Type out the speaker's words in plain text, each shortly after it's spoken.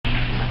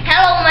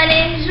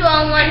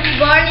month,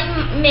 born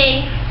in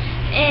May.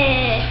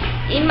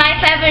 My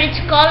favorite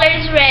color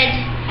is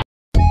red.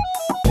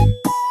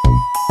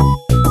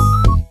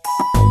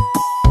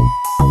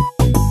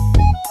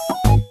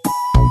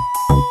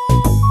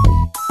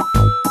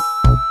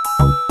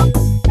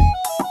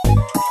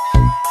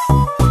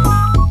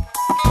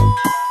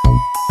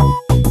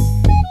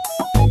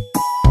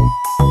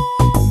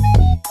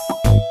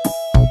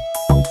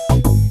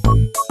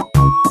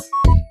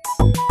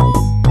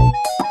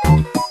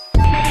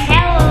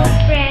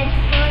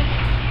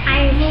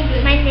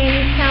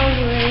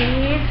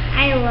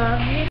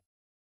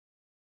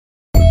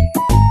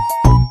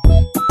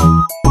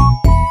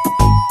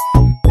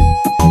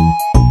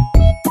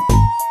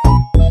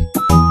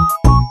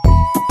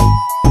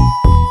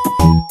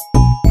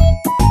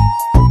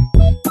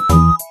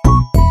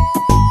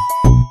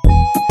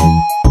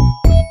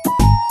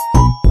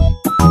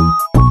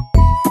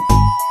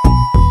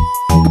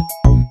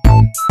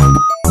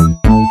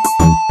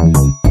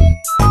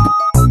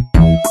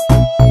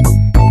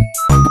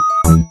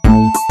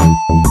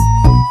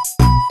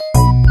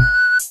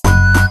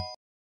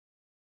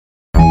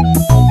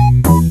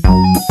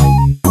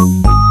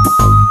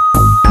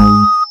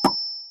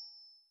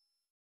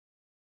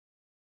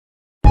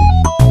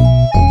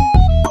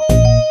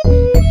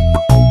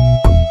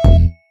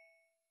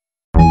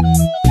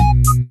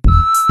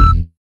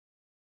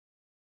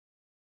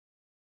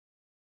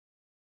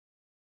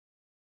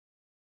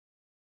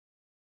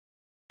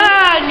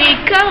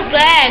 Come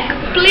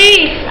back,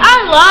 please. I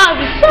love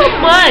you so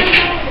much.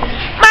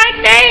 My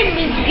name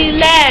is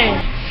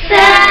Gimenes.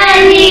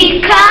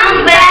 Sunny,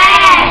 come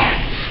back.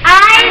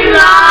 I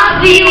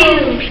love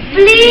you.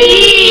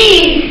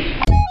 Please.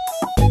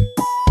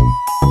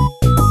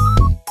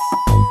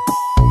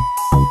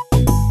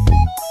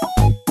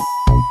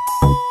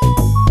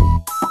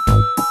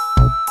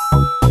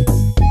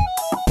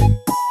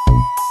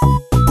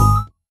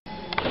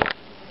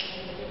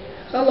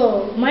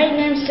 Hello, my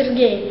name is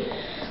Sergey.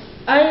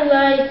 I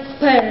like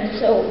parents.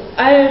 So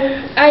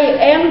I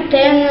am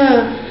 10.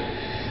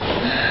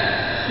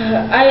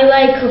 I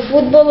like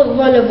football,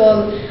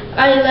 volleyball.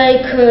 I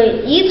like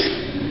eat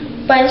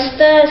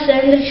pasta,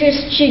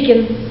 sandwiches,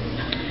 chicken.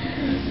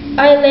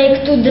 I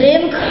like to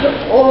drink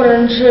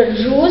orange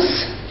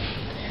juice.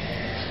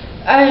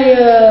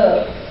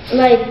 I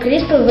like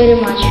crystal very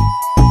much.